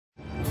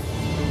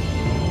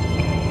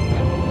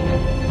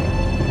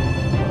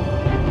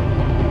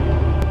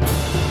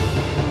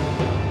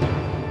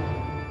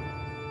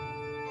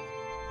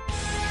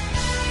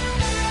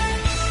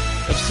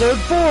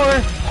Episode 4,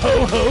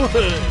 Ho Ho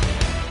Hood.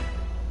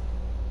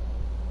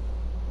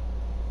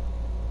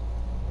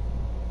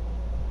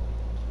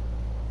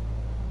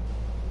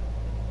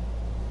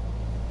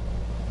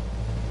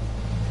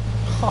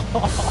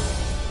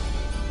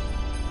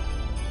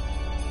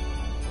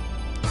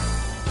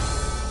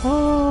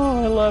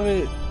 Oh, I love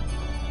it.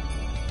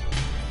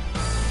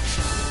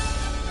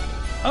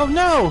 Oh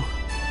no!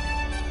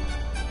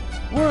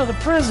 Where are the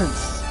presents?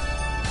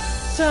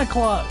 Santa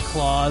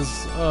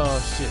Claus. Oh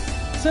shit.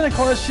 Santa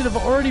Claus should have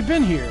already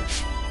been here.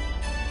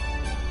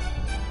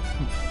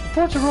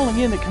 Reports are rolling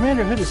in that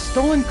Commander Hood has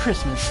stolen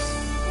Christmas.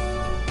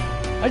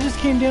 I just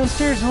came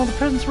downstairs and all the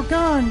presents were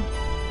gone.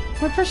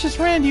 My precious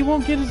Randy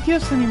won't get his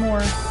gifts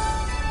anymore.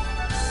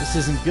 This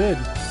isn't good.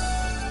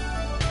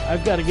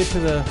 I've got to get to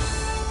the...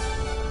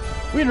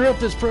 We interrupt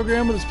this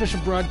program with a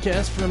special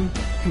broadcast from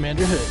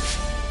Commander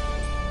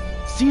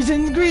Hood.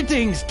 Season's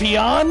greetings,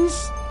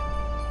 peons!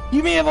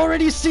 You may have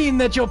already seen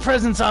that your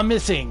presents are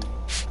missing.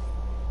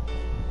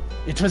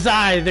 It was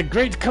I, the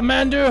great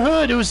Commander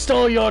Hood, who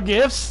stole your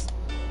gifts.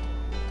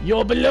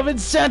 Your beloved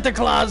Santa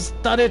Claus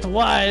thought it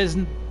wise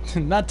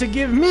not to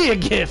give me a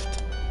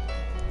gift.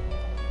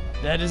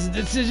 That is a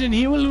decision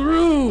he will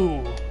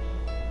rue.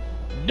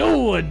 No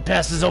one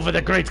passes over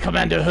the great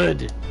Commander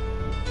Hood.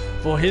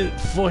 For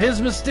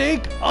his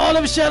mistake, all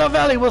of Shadow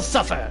Valley will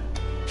suffer.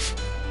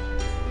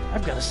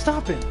 I've got to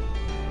stop him.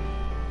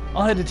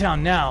 I'll head to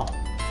town now.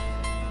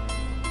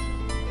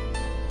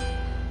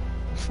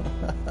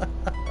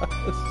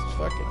 This is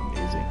fucking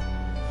amazing.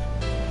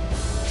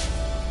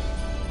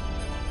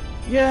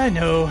 Yeah, I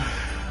know.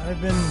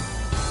 I've been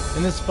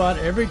in this spot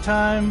every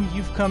time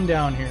you've come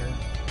down here.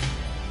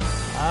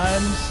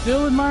 I'm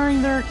still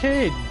admiring the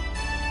arcade.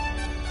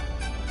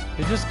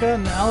 They just got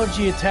an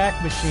allergy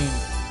attack machine.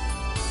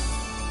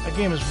 That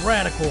game is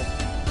radical.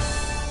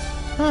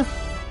 Huh.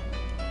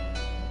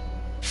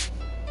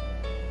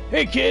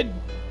 Hey kid,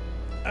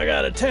 I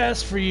got a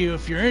task for you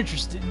if you're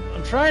interested.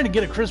 I'm trying to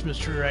get a Christmas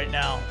tree right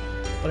now,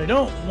 but I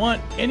don't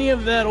want any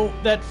of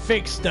that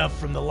fake stuff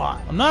from the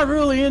lot. I'm not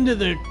really into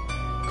the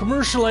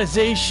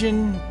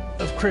commercialization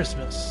of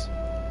Christmas.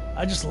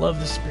 I just love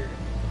the spirit.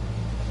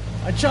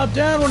 I chopped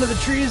down one of the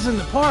trees in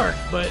the park,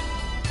 but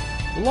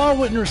the law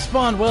wouldn't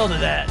respond well to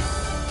that.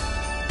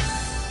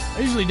 I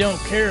usually don't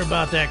care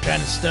about that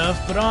kind of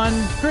stuff, but on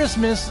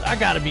Christmas, I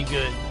gotta be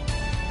good.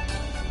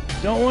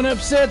 Don't want to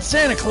upset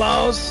Santa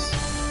Claus.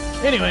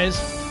 Anyways,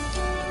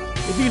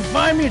 if you can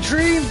find me a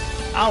tree,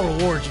 I'll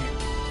reward you.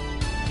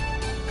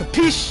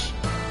 Capiche?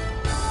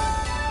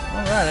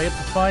 Alright, I get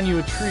to find you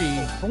a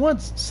tree. For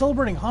once,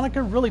 celebrating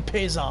Hanukkah really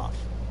pays off.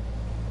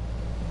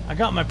 I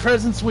got my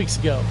presents weeks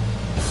ago.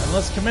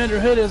 Unless Commander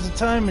Hood has a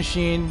time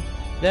machine,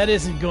 that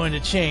isn't going to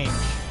change.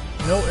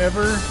 No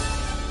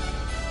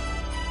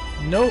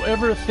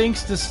ever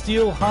thinks to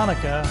steal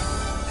Hanukkah.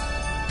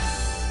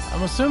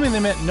 I'm assuming they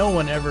meant no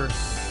one ever.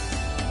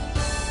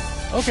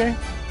 Okay.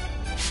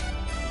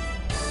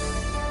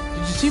 Did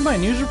you see my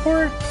news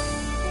report?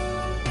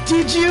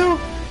 Did you?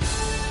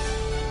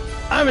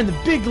 I'm in the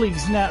big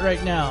leagues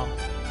right now.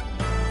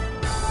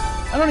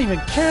 I don't even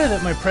care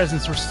that my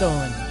presents were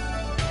stolen.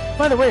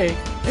 By the way, I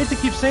hate to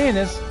keep saying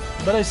this,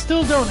 but I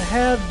still don't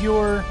have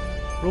your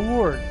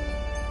reward.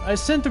 I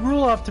sent the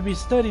rule off to be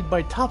studied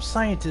by top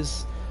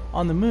scientists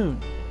on the moon.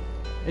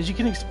 As you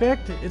can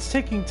expect, it's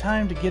taking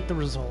time to get the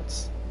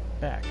results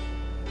back.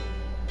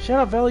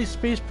 Shadow Valley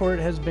Spaceport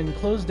has been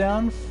closed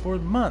down for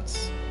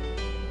months.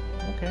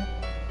 Okay.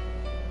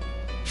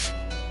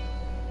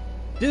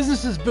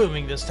 Business is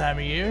booming this time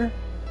of year.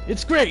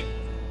 It's great.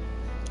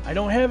 I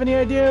don't have any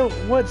idea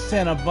what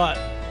Santa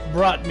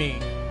brought me,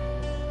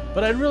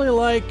 but I'd really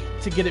like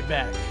to get it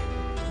back.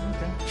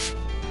 Okay.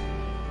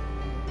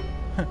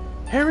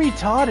 Harry,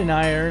 Todd, and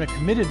I are in a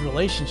committed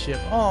relationship.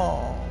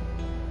 Oh,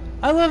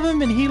 I love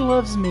him and he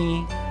loves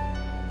me.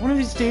 One of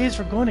these days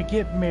we're going to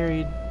get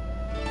married.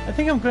 I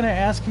think I'm going to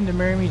ask him to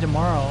marry me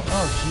tomorrow.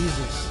 Oh,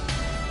 Jesus.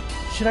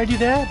 Should I do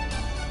that?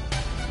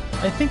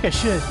 I think I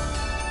should.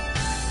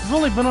 We've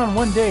only been on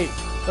one date,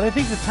 but I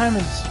think the time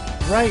is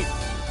right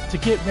to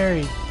get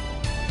married.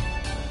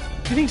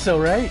 You think so,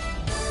 right?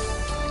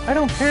 I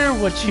don't care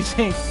what you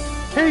think.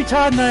 Harry,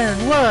 Todd, and I are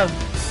in love.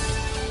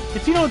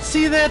 If you don't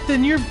see that,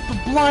 then you're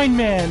a blind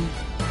man.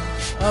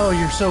 Oh,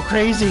 you're so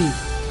crazy.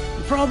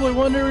 You're probably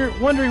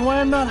wondering why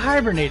I'm not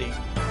hibernating.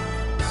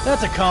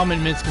 That's a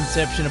common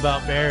misconception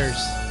about bears.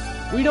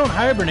 We don't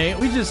hibernate,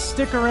 we just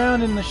stick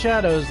around in the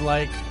shadows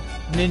like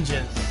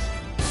ninjas.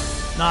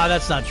 Nah,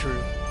 that's not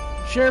true.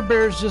 Share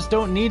bears just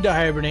don't need to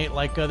hibernate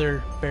like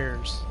other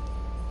bears.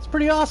 It's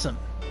pretty awesome.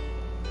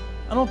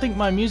 I don't think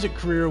my music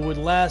career would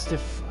last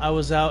if I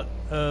was out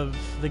of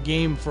the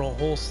game for a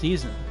whole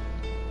season.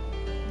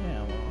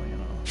 Yeah, well, you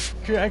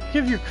know. I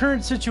give your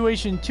current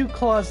situation 2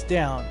 claws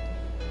down.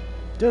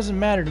 Doesn't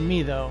matter to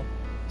me, though,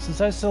 since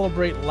I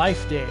celebrate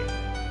Life Day.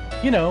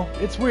 You know,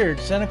 it's weird.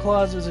 Santa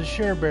Claus is a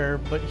share bear,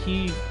 but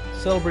he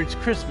celebrates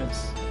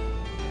Christmas.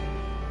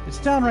 It's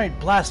downright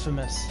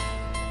blasphemous.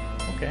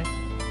 Okay.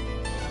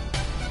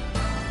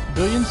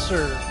 Billion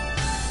served.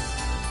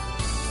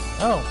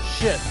 Oh,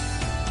 shit.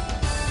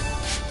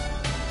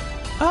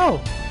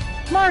 Oh,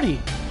 Marty!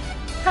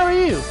 How are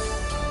you?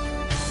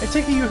 I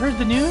take it you heard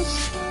the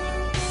news?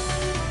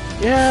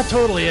 Yeah,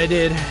 totally I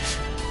did.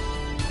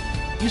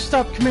 You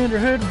stopped Commander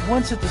Hood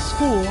once at the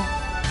school.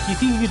 Do you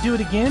think you could do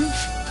it again?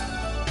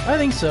 I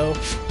think so.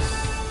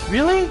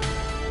 Really?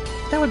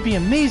 That would be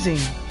amazing.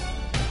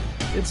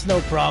 It's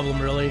no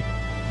problem, really.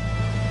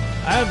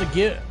 I'll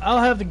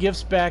have the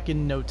gifts back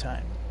in no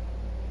time.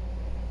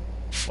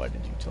 Why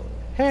did you tell her?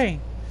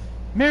 Hey,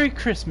 Merry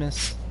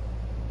Christmas.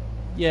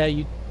 Yeah,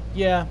 you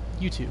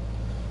too.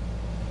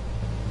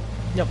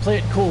 Yeah, play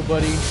it cool,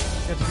 buddy.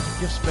 Got to get your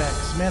gifts back.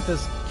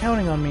 Samantha's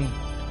counting on me.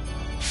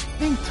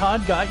 Think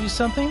Todd got you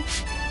something?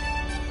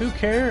 Who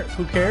cares?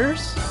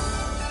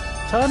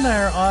 Todd and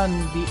I are on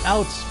the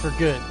outs for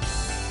good.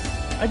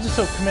 I just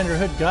hope Commander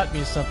Hood got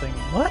me something.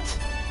 What?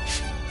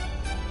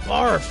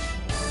 Barf!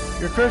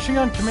 You're crushing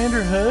on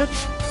Commander Hood?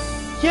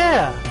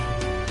 Yeah!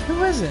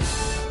 Who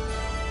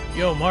isn't?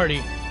 Yo,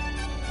 Marty.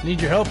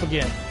 Need your help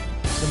again.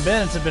 Some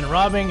bandits have been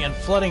robbing and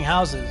flooding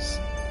houses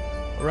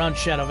around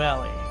Shadow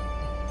Valley.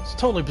 It's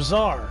totally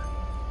bizarre.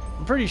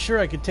 I'm pretty sure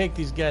I could take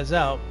these guys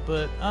out,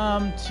 but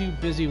I'm too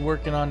busy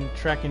working on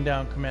tracking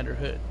down Commander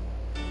Hood.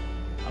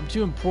 I'm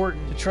too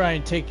important to try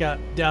and take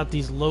out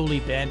these lowly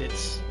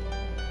bandits.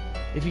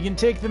 If you can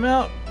take them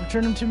out,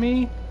 return them to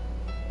me,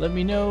 let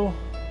me know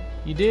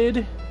you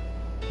did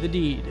the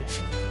deed.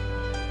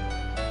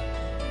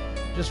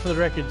 Just for the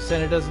record,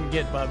 Santa doesn't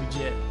get Bobby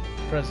Jet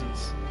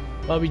presents.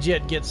 Bobby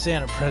Jet gets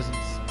Santa presents.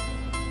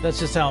 That's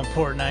just how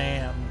important I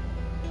am.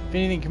 If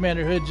anything,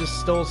 Commander Hood just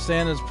stole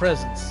Santa's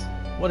presents.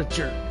 What a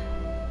jerk.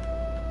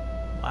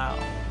 Wow.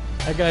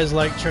 That guy's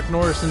like Chuck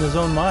Norris in his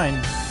own mind.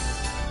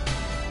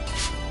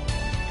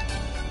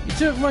 You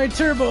took my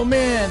Turbo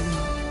Man!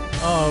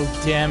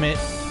 Oh, damn it.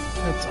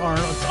 It's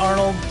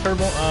Arnold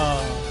Turbo.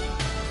 Oh.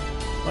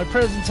 My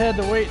parents had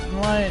to wait in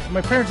line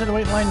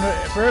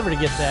forever to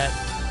get that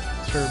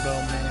Turbo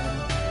Man.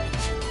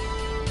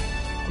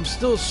 I'm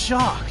still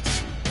shocked.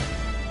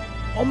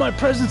 All my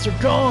presents are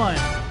gone.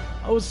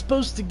 I was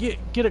supposed to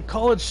get a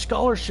college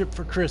scholarship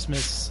for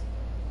Christmas.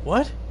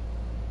 What?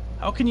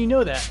 How can you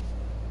know that?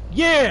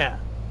 Yeah!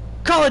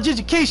 College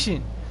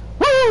education!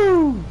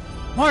 Woo!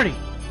 Marty!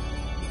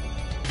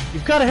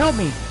 You've got to help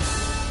me.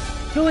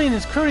 Billy and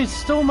his cronies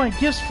stole my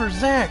gifts for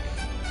Zach.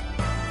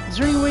 Is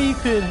there any way you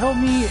could help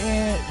me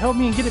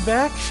and get it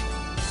back?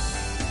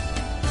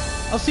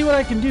 I'll see what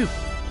I can do,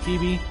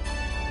 Phoebe.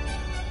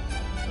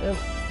 At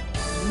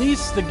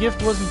least the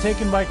gift wasn't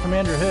taken by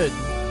Commander Hood.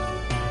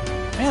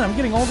 Man, I'm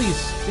getting all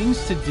these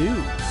things to do.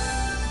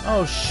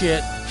 Oh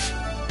shit.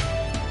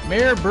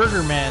 Mayor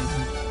Burgerman.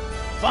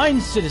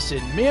 Fine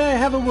citizen, may I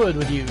have a word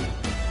with you?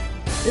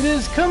 It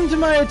has come to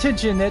my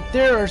attention that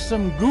there are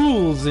some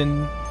ghouls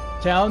in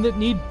town that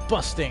need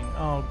busting.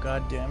 Oh,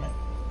 god damn it.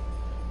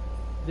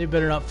 They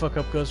better not fuck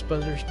up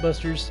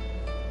Ghostbusters.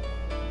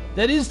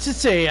 That is to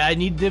say, I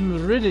need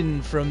them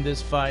ridden from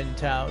this fine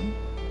town.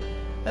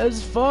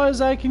 As far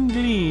as I can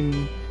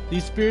glean,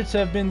 these spirits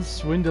have been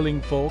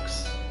swindling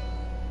folks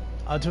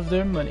out of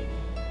their money.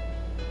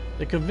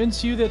 They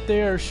convince you that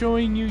they are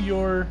showing you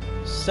your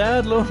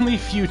sad, lonely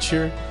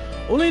future,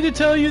 only to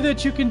tell you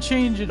that you can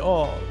change it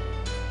all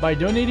by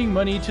donating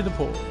money to the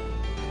poor.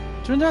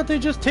 Turns out they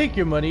just take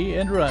your money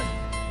and run.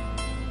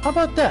 How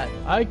about that?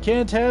 I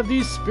can't have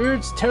these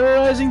spirits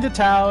terrorizing the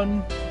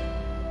town.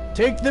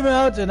 Take them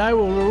out and I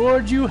will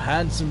reward you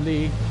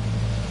handsomely.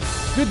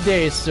 Good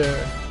day,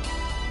 sir.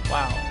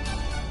 Wow.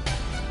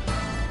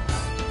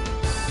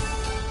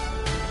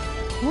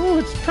 Ooh,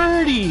 it's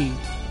pretty.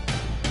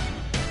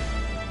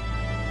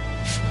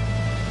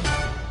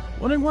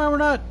 Wondering why we're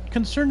not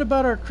concerned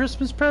about our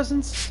Christmas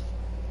presents?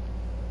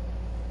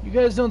 You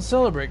guys don't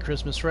celebrate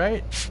Christmas,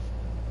 right?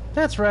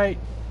 That's right.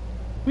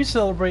 We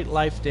celebrate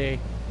Life Day.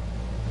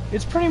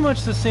 It's pretty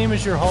much the same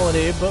as your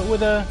holiday, but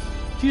with a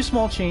few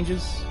small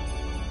changes.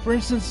 For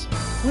instance,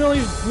 we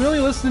only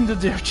listen to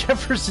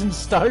Jefferson's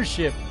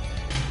Starship.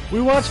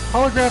 We watch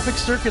holographic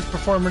circus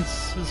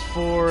performances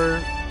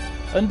for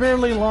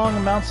unbearably long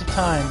amounts of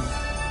time.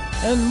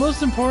 And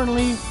most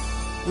importantly,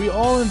 we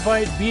all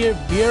invite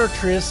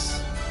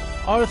Beatrice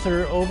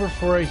Arthur over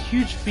for a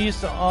huge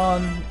feast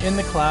in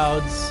the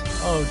clouds.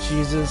 Oh,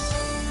 Jesus.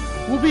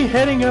 We'll be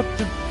heading up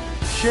to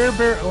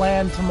Sherbert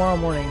Land tomorrow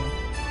morning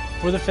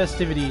for the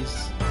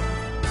festivities.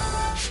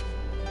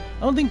 I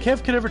don't think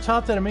Kev could ever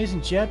top that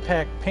amazing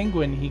jetpack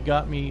penguin he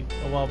got me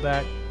a while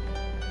back.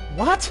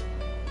 What?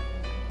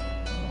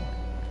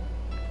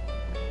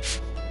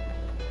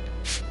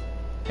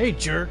 Hey,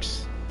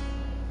 jerks.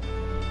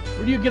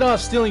 Where do you get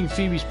off stealing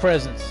Phoebe's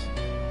presents?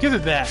 Give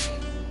it back.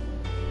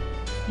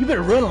 You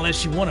better run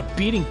unless you want a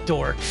beating,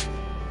 dork.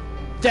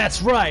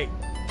 That's right.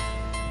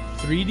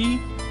 3D?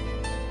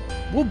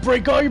 We'll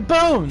break all your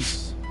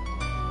bones.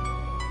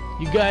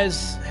 You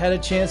guys had a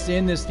chance to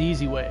end this the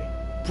easy way.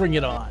 Bring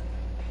it on.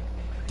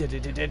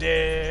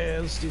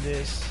 Let's do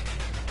this.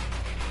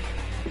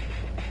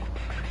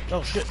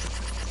 Oh shit.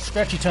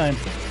 Scratchy time.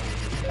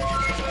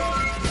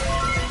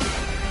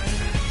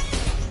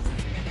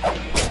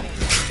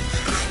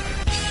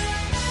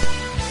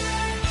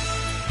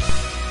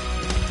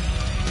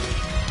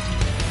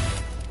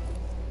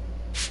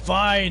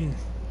 Fine.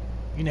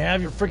 You can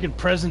have your freaking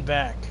present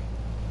back.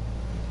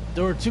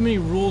 There were too many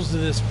rules to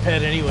this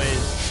pet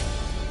anyways.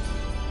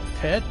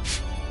 Pet?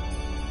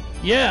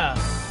 Yeah.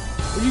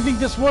 What do you think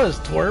this was,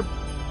 twerp?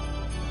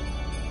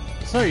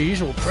 It's not your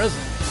usual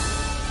present.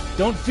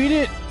 Don't feed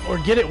it or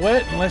get it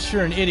wet unless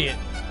you're an idiot.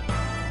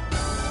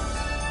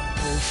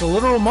 It's a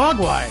literal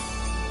mogwai.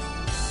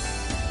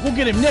 We'll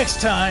get him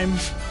next time.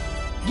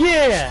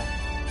 Yeah!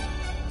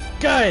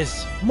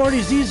 Guys,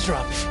 Marty's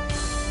eavesdropping.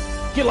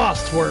 Get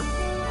lost, twerp.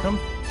 Come,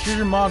 here's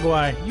your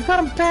mogwai. You got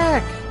him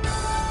back!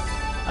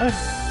 I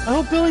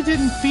hope Billy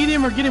didn't feed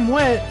him or get him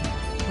wet.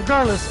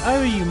 Regardless, I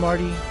owe you,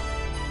 Marty.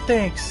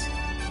 Thanks.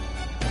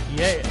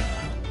 Yeah.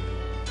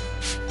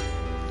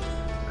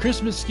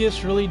 Christmas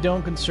gifts really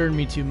don't concern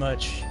me too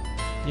much.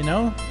 You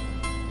know?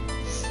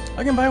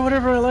 I can buy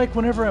whatever I like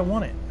whenever I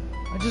want it.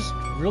 I just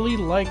really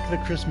like the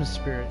Christmas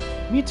spirit.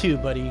 Me too,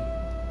 buddy.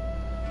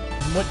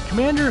 What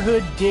Commander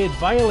Hood did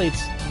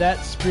violates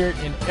that spirit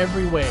in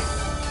every way.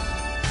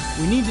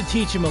 We need to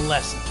teach him a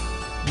lesson.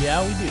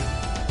 Yeah, we do.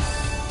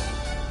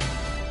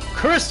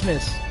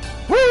 Christmas!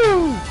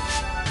 Woo!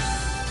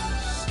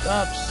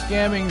 Stop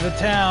scamming the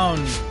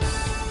town.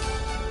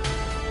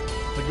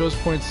 The ghost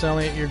points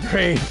silently at your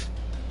grave.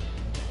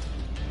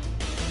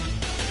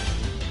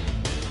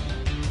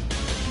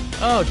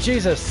 Oh,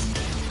 Jesus.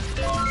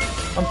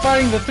 I'm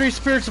fighting the three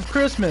spirits of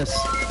Christmas.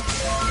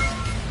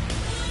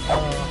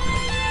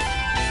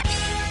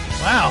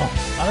 Wow.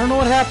 I don't know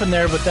what happened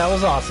there, but that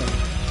was awesome.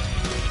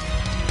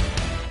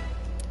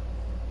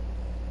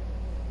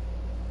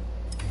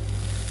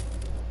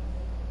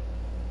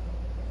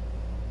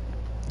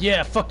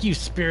 Yeah, fuck you,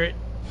 spirit.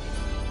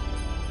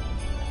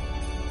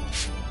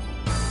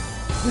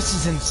 This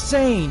is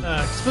insane.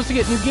 Supposed to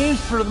get new games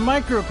for the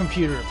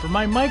microcomputer, for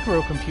my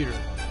microcomputer.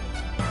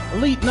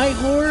 Elite Night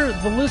Lore,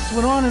 the list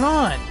went on and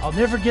on. I'll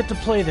never get to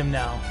play them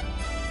now.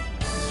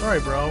 Sorry,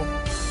 bro.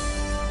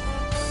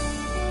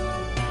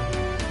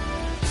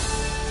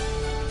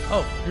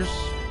 Oh,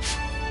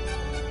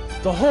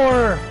 here's... the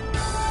horror!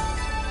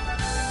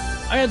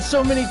 I had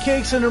so many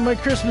cakes under my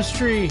Christmas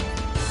tree.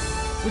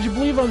 Would you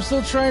believe I'm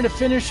still trying to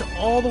finish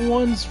all the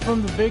ones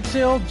from the big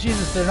sale?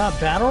 Jesus, they're not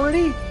bad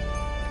already?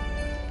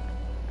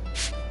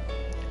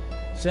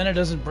 Santa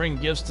doesn't bring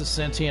gifts to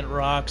sentient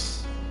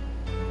rocks.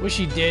 Wish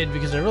he did,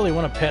 because I really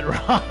want a pet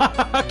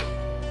rock.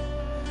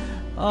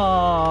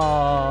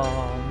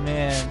 Oh,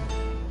 man.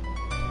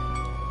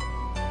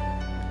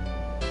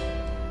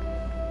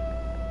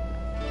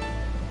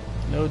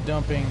 No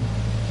dumping.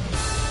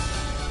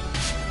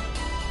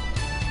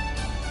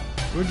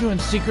 We're doing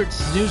secret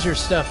snoozer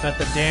stuff at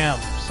the dam,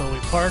 so we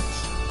parked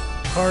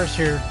cars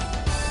here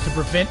to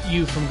prevent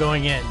you from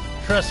going in.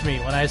 Trust me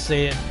when I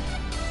say it.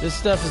 This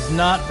stuff is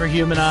not for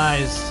human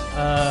eyes.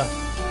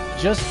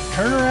 Just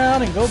turn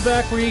around and go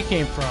back where you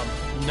came from.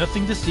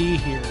 Nothing to see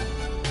here.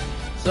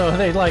 So are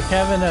they like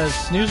having a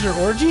snoozer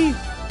orgy?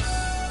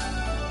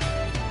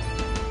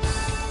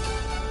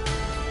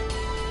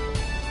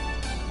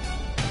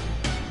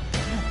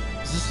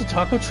 Is this a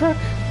taco truck?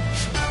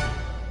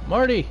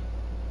 Marty,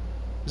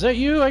 is that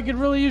you? I could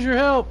really use your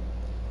help.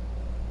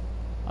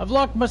 I've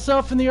locked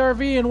myself in the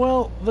RV and,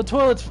 well, the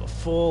toilet's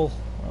full.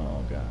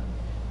 Oh, God.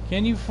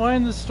 Can you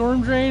find the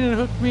storm drain and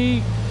hook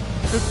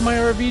my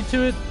RV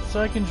to it so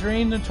I can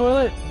drain the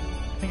toilet?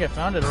 I think I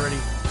found it already.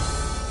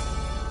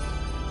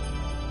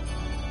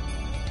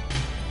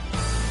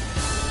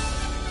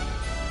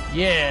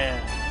 Yeah.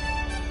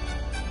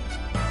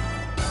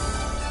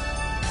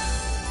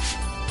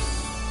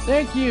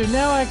 Thank you.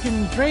 Now I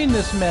can drain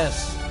this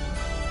mess.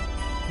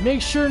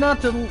 Make sure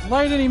not to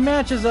light any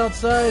matches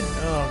outside.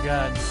 Oh,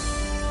 God.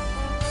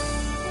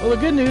 Well, the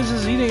good news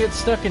is he didn't get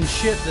stuck in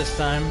shit this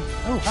time.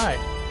 Oh, hi.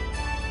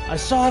 I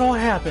saw it all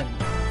happen.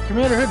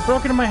 Commander Hood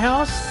broke into my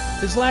house.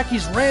 His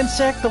lackeys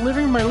ransacked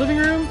my living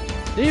room.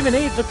 They even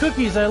ate the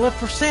cookies I left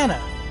for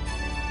Santa.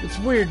 It's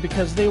weird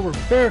because they were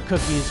bear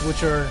cookies,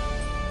 which are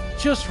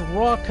just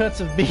raw cuts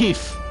of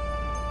beef.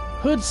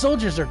 Hood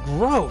soldiers are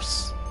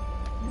gross.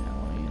 Yeah,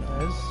 well, you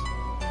know,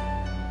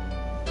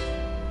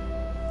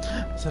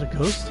 is that a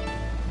ghost?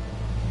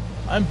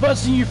 I'm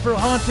busting you for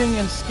haunting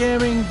and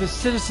scamming the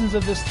citizens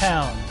of this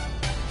town.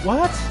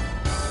 What?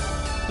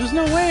 There's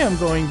no way I'm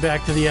going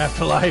back to the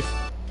afterlife.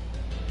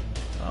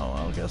 Oh,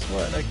 well, guess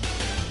what?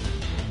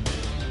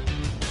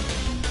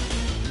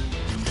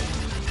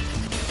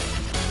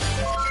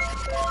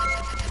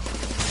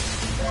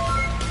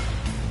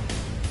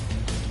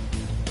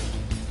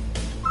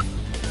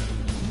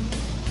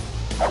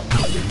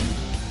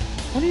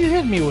 What are you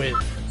hitting me with?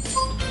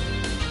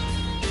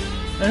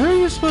 And who are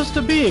you supposed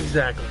to be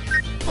exactly?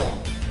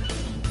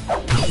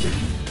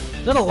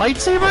 Is that a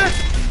lightsaber?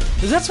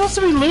 Is that supposed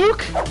to be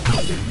Luke?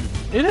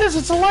 It is,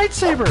 it's a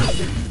lightsaber!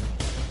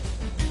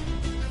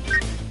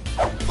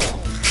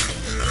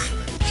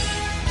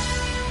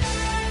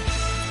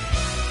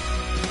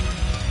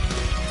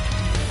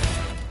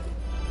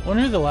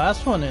 Wonder who the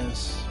last one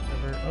is.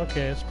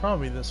 Okay, it's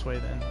probably this way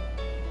then.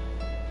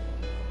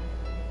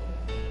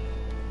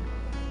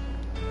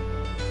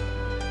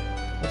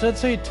 What's that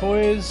say?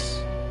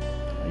 Toys?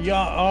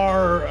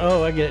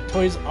 Oh, I get it.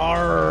 Toys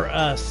R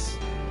Us.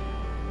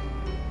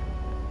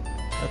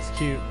 That's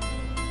cute.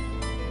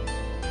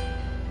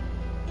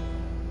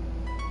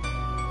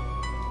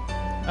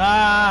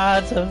 Ah,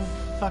 it's a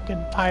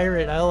fucking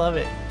pirate. I love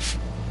it.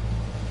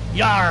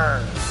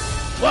 Yar!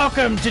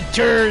 Welcome to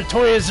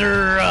Toys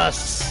R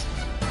Us,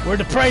 where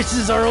the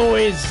prices are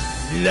always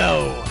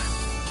low.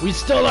 We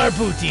stole our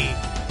booty,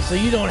 so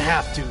you don't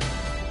have to.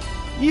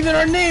 Even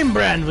our name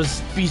brand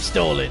was be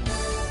stolen.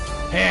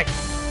 Heck,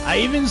 I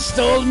even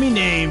stole me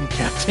name,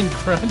 Captain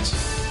Crunch.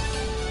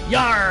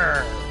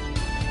 Yar!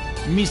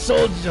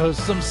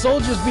 Some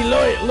soldiers be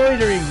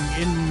loitering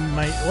in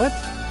my... What?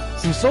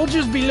 Some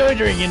soldiers be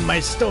loitering in my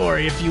store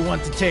if you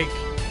want to take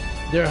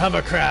their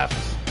hovercraft.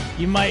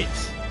 You might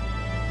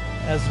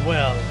as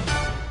well.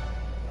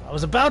 I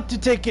was about to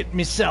take it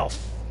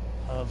myself.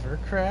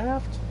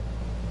 Hovercraft?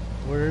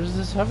 Where's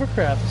this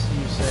hovercraft,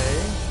 you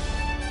say?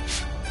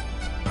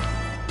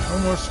 No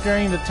more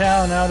scaring the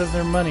town out of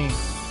their money.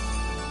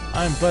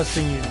 I'm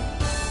busting you.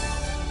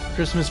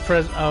 Christmas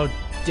present. Oh,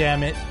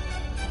 damn it.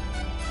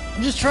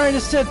 I'm just trying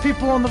to set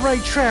people on the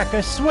right track,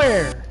 I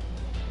swear.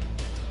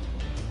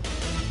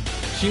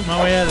 Shoot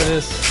my way out of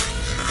this.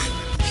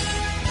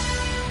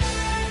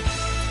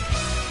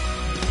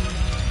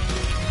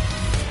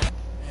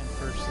 And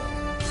first though.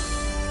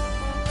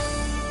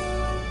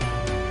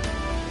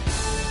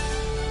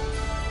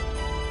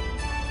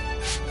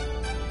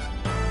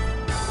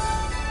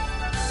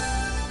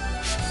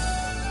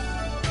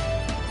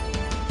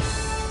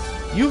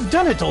 You've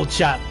done it, old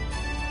chap.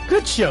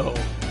 Good show.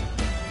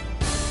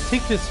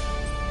 Take this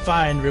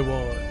fine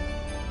reward.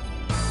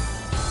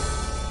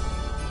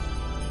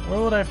 Where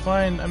would I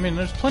find... I mean,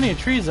 there's plenty of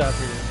trees out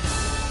here.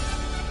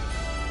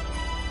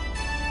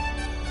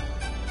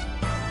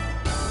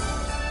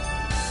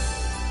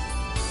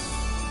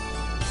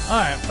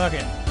 Alright, fuck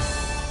it.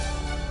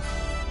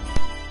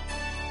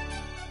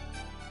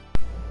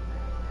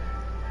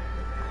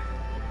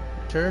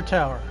 Terror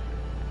Tower.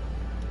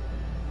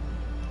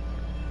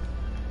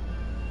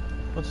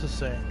 What's this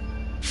say?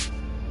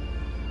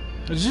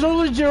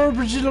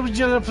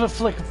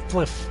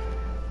 Fliff.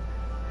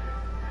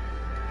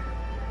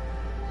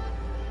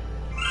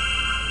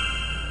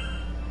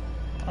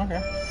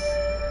 Okay.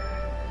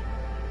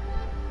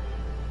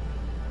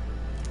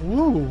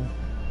 Ooh.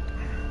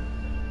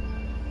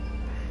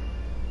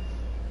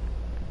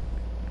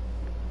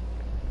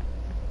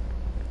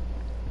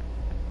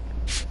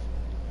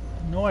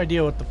 No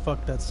idea what the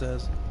fuck that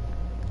says.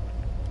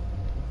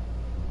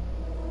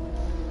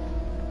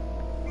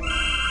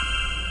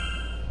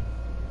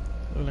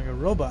 Looks like a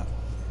robot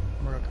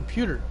or a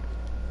computer.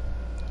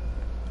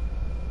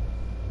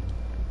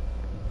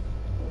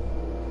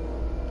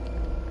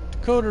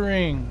 Decoder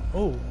ring.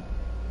 Oh.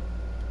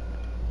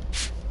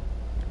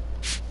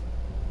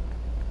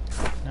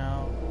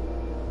 Now,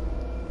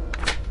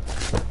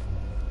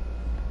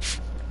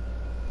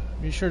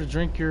 be sure to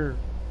drink your.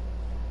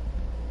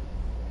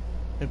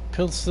 It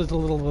pills to the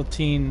little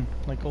Ovaltine,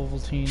 like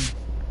Ovaltine.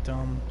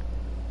 Dumb.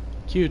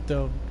 Cute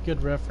though.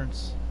 Good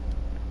reference.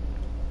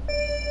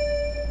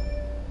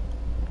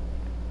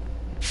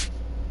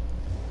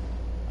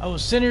 I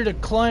was sent here to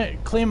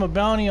claim a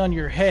bounty on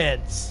your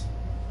heads.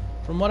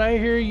 From what I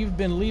hear, you've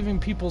been leaving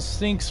people's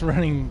sinks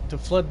running to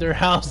flood their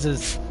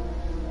houses.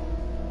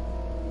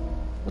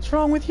 What's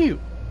wrong with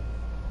you?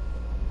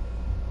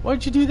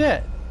 Why'd you do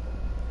that?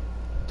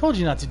 Told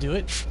you not to do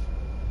it.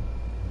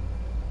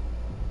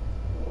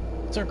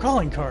 It's our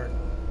calling card.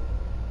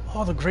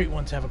 All the great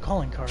ones have a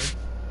calling card.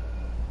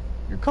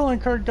 Your calling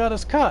card got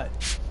us caught.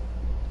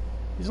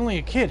 He's only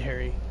a kid,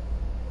 Harry.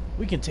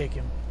 We can take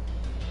him.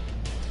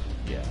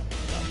 Yeah.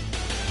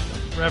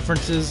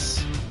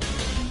 References.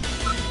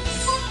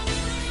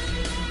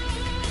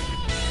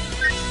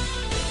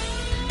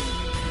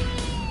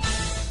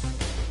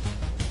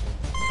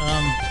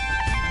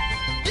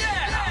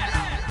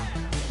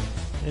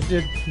 It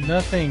did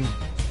nothing.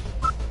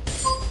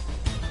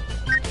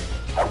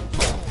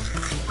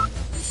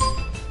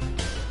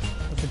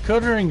 The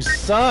decoder ring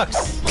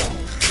sucks.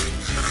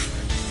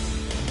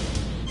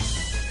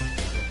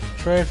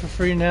 Try it for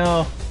free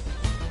now.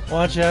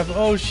 Watch app.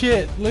 Oh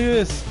shit! Look at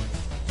this.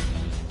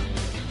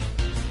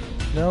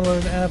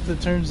 Download an app that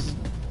turns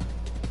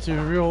to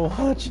a real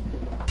watch.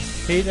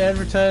 Hate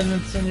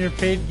advertisements in your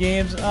paid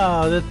games.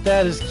 Oh,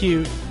 that is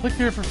cute. Click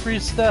here for free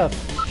stuff.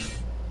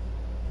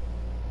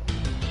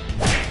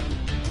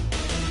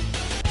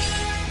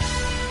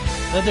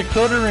 That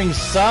decoder ring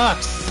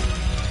sucks.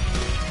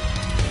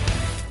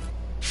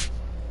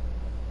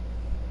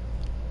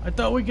 I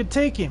thought we could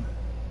take him.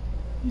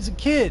 He's a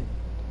kid.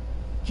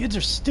 Kids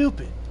are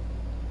stupid.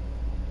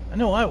 I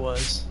know I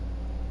was.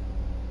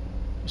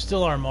 You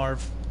still are,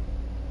 Marv.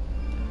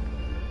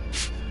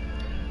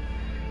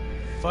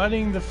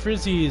 Fighting the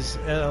Frizzies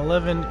at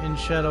 11 in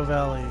Shadow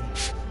Valley.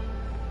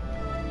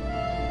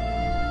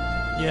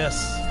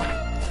 Yes.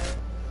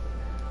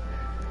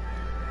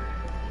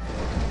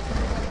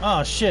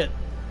 Oh shit.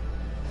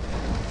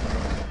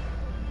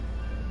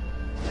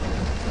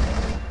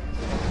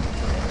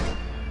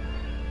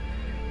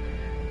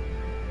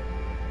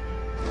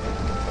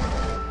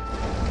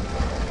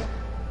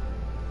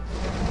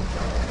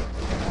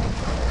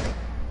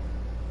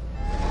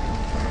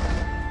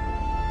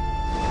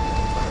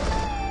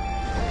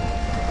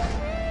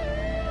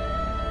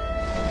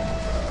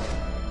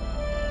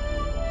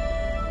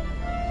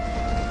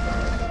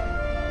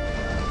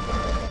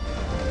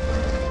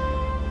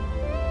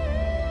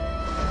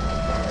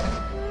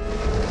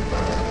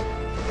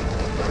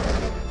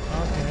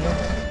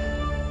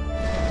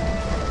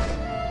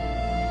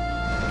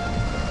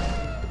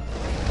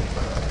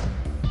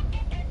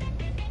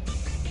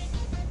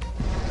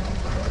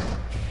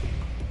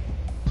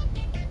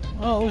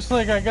 Well, looks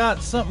like I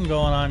got something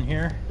going on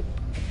here.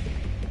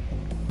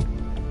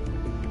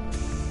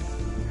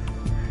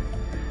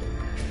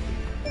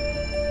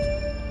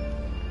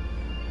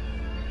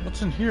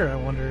 What's in here, I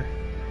wonder?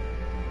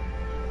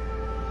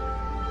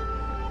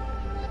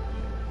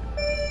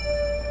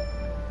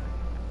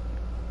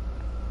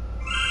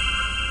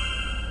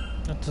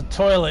 That's a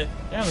toilet.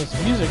 Damn,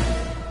 this music.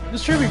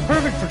 This should be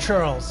perfect for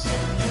Charles.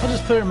 I'll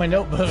just put it in my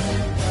notebook.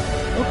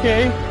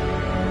 Okay.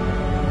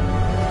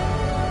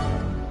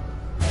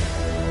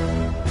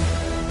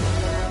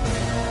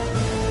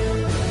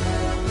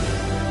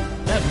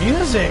 That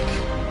music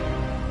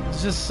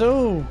is just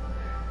so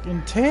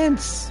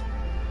intense.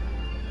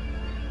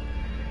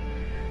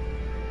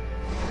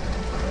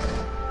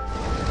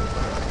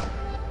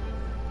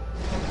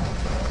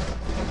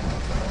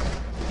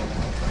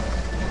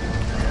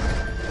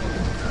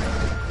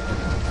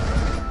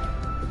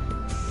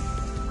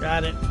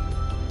 Got it.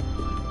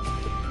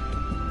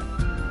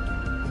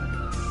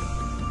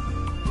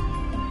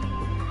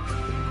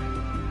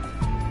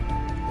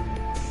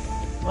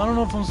 I don't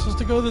know if I'm supposed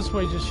to go this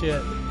way just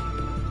yet.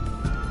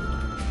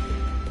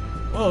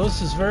 Whoa,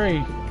 this is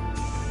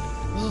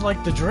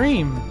like the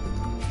dream.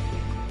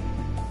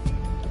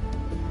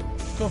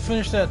 Let's go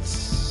finish the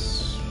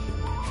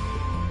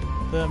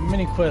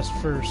mini quest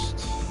first.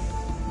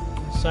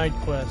 Side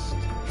quest.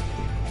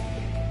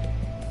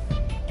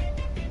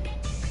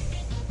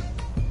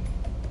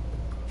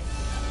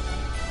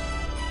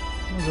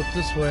 It was up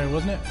this way,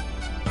 wasn't it?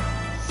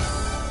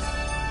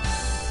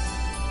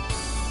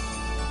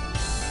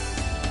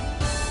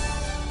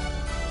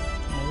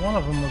 Well, one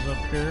of them was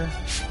up here.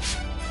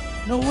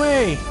 No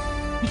way!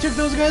 You took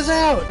those guys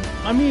out!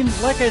 I mean,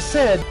 like I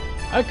said,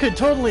 I could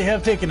totally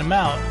have taken them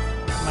out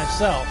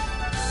myself.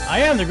 I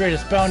am the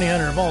greatest bounty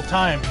hunter of all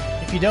time,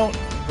 if you don't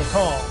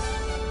recall.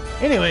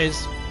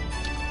 Anyways,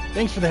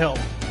 thanks for the help.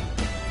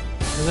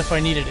 As if I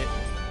needed it.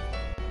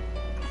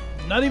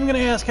 Not even gonna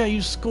ask how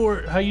you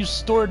stored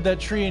that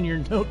tree in your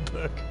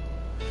notebook.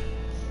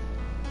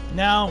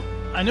 Now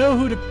I know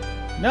who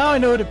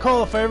to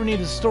call if I ever need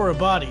to store a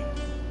body.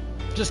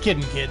 Just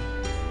kidding, kid.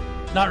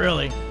 Not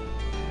really.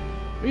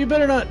 But you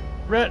better not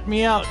rat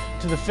me out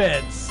to the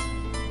feds.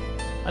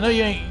 I know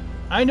you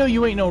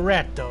ain't no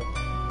rat though.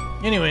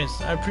 Anyways,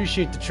 I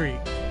appreciate the tree.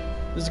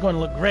 This is going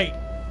to look great.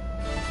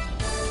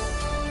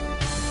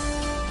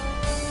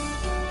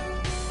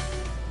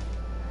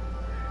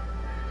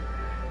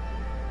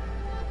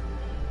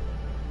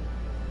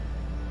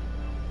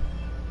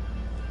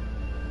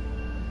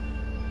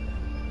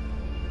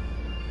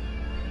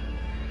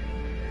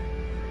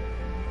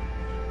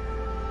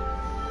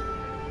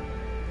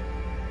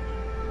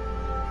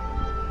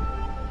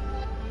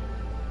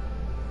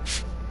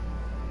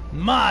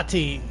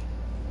 Marty,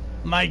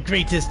 my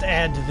greatest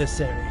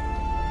adversary.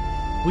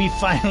 We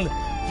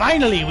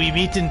finally we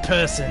meet in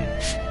person.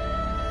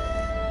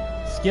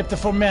 Skip the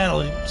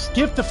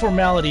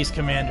formalities,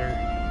 Commander.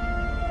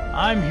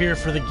 I'm here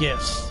for the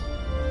gifts.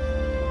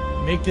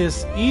 Make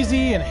this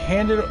easy and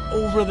hand it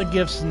over the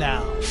gifts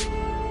now.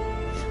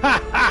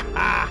 Ha ha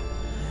ha!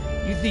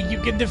 You think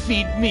you can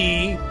defeat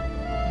me?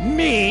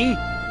 Me?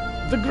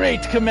 The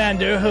great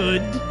Commander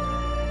Hood?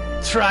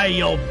 Try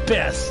your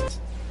best.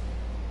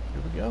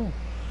 Go.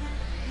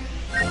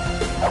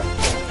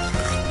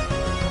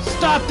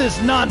 Stop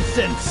this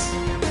nonsense!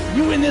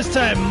 You win this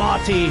time,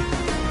 Marty!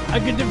 I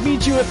could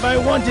defeat you if I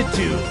wanted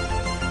to,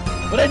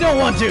 but I don't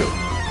want to!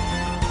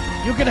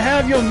 You can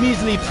have your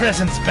measly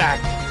presents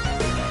back!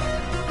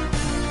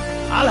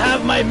 I'll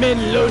have my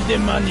men load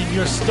them on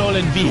your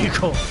stolen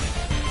vehicle!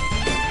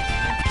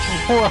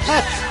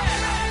 What?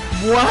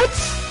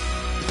 What?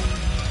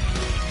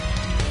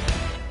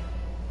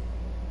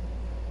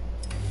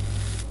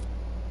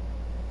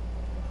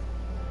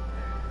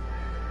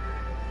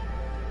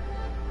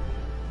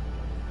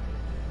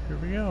 Here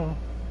we go.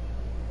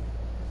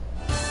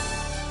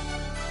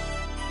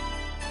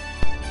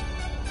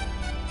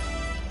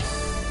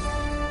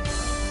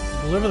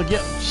 Deliver the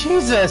gift.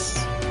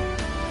 Jesus!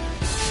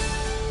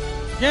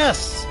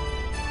 Yes!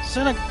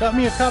 Santa got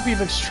me a copy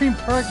of Extreme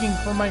Parking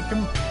for my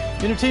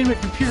entertainment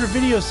computer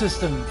video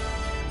system.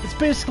 It's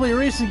basically a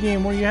racing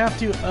game where you have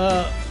to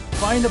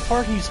find a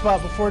parking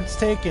spot before it's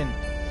taken.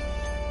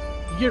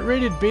 You get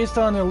rated based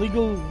on the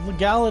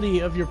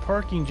legality of your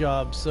parking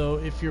job, so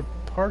if you're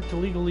parked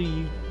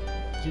illegally,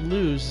 you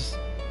lose.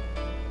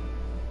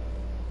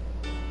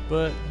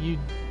 But you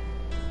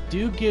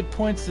do get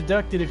points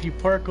deducted if you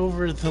park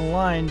over the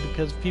line,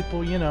 because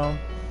people, you know,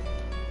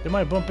 they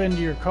might bump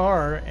into your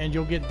car and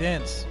you'll get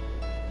dents.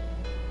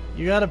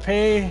 You gotta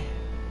pay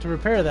to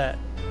repair that.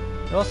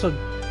 You also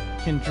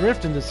can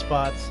drift into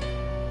spots.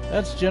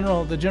 That's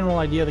the general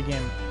idea of the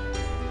game.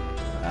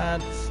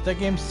 That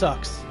game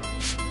sucks.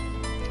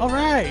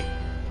 Alright!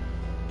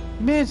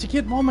 You managed to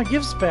get all my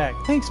gifts back.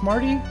 Thanks,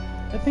 Marty.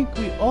 I think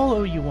we all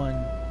owe you one.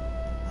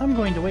 I'm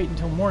going to wait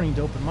until morning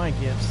to open my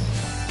gifts.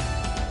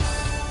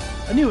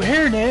 A new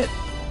hairnet!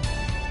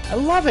 I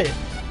love it!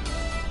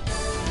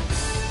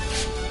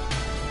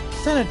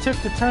 Santa took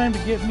the time to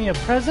get me a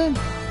present?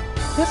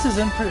 This is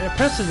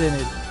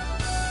unprecedented.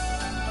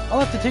 I'll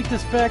have to take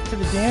this back to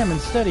the dam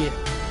and study it.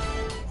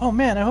 Oh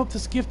man, I hope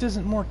this gift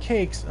isn't more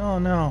cakes. Oh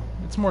no,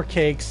 it's more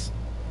cakes.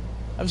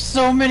 I have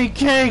so many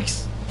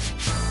cakes!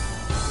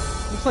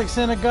 Looks like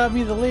Santa got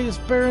me the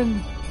latest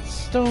Baron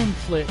Stone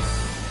flick.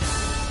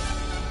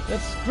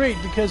 That's great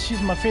because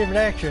she's my favorite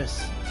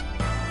actress.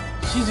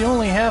 She's the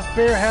only half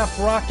bear, half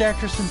rock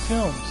actress in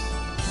films.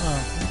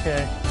 Oh,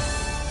 okay.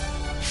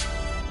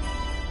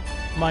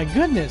 My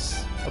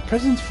goodness, a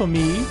present for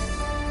me?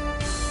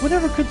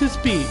 Whatever could this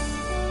be?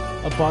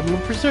 A bottle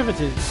of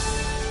preservatives.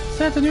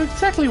 Santa knew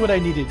exactly what I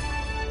needed.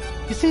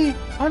 You see,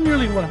 I'm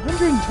nearly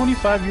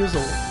 125 years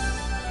old.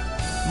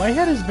 My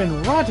head has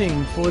been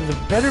rotting for the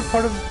better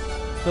part of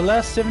the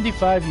last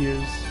 75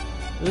 years.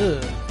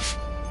 Ugh.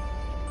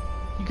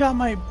 You got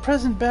my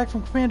present back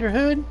from Commander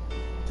Hood?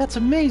 That's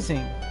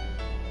amazing.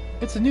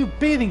 It's a new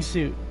bathing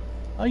suit.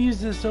 I'll use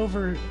this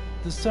over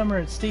the summer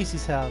at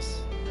Stacy's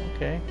house.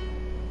 Okay.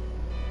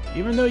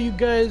 Even though you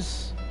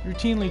guys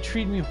routinely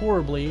treat me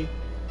horribly,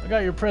 I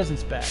got your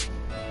presents back.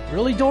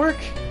 Really, dork?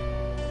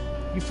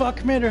 You fought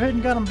Commander Hood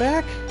and got him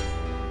back?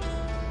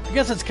 I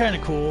guess that's kind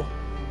of cool,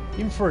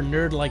 even for a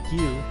nerd like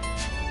you.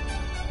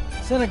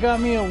 Santa got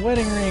me a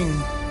wedding ring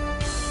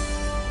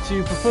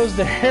to propose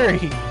to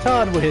Harry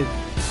Todd with.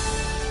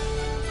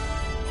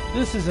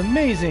 This is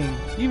amazing.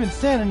 Even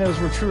Santa knows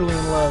we're truly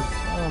in love.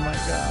 Oh my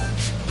god.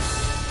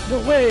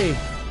 No way!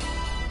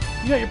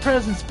 You got your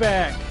presents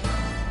back.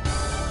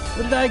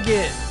 What did I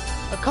get?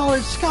 A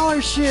college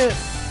scholarship!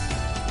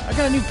 I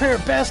got a new pair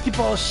of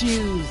basketball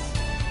shoes.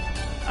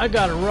 I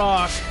got a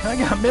rock. I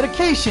got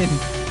medication.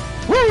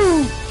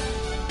 Woo!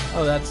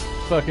 Oh, that's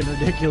fucking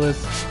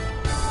ridiculous.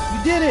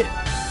 You did it!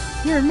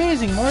 You're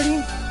amazing,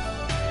 Marty.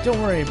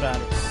 Don't worry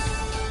about it.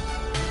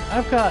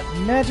 I've got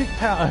magic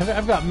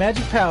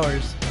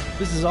powers.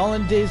 This is all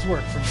in a day's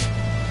work for me.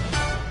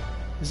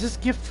 Is this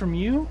gift from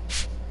you?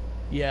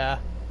 Yeah.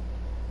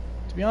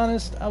 To be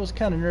honest, I was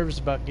kind of nervous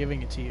about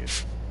giving it to you.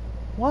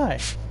 Why?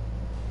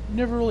 You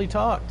never really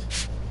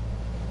talked.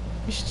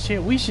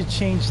 We should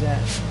change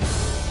that.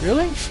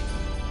 Really?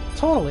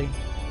 Totally.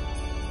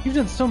 You've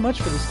done so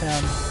much for this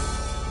town.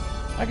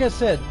 Like I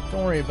said,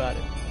 don't worry about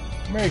it.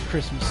 Merry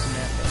Christmas,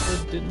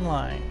 Samantha. It didn't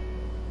lie.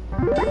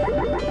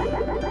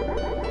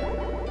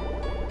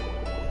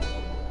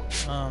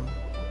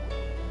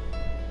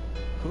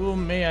 Who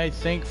may I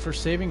thank for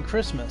saving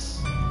Christmas?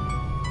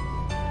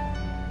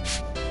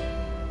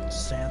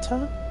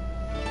 Santa?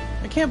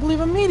 I can't believe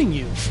I'm meeting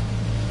you.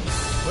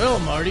 Well,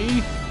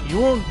 Marty, you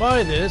won't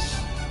buy this,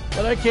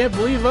 but I can't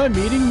believe I'm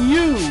meeting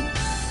you.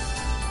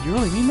 You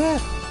really mean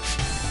that?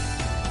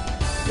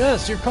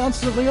 Yes, you're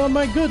constantly on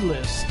my good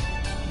list.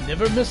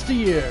 Never missed a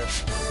year.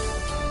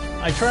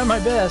 I try my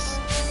best.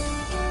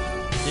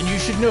 Then you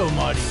should know,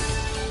 Marty.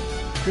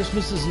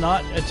 Christmas is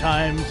not a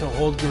time to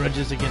hold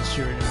grudges against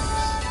your enemies.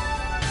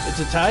 It's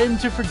a time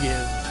to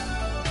forgive.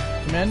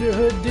 Commander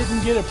Hood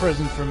didn't get a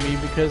present from me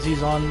because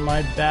he's on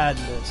my bad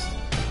list.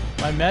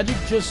 My magic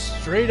just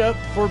straight up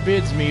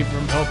forbids me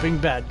from helping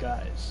bad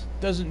guys.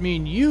 Doesn't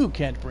mean you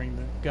can't bring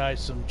the guys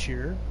some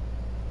cheer.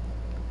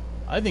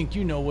 I think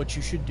you know what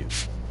you should do.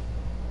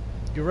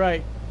 You're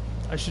right.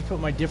 I should put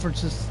my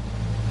differences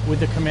with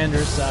the commander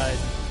aside.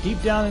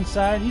 Deep down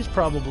inside, he's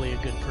probably a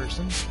good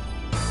person.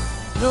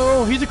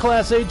 No, he's a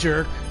Class A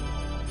jerk.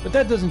 But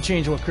that doesn't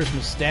change what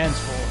Christmas stands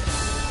for.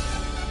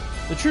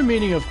 The true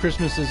meaning of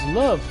Christmas is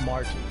love,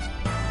 Marty.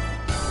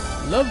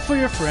 Love for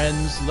your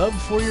friends, love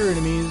for your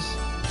enemies.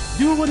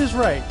 Do what is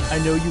right. I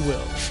know you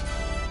will.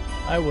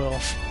 I will.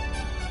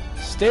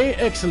 Stay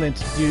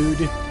excellent,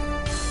 dude.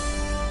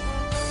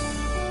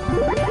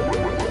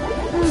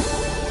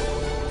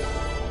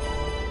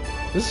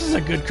 This is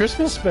a good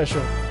Christmas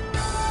special.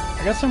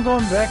 I guess I'm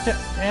going back to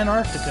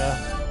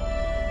Antarctica.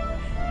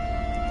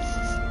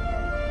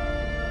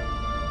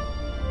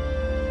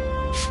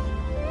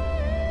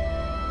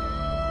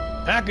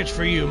 Package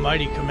for you,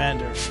 mighty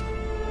commander.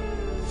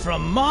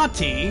 From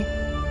Marty?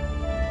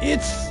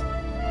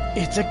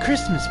 It's a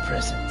Christmas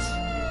present.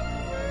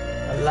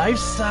 A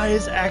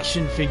life-size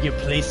action figure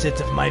playset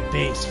of my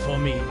base for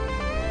me.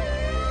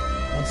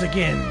 Once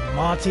again,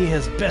 Marty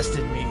has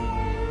bested me.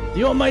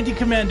 The almighty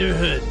Commander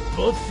Hood,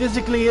 both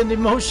physically and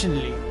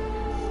emotionally.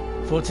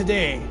 For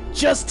today,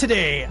 just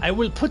today, I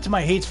will put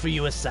my hate for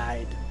you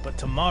aside, but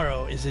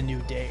tomorrow is a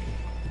new day.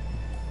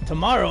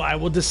 Tomorrow I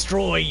will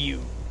destroy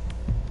you.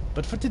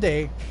 But for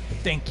today,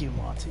 thank you,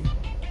 Marty.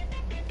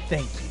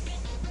 Thank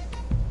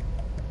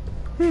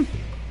you.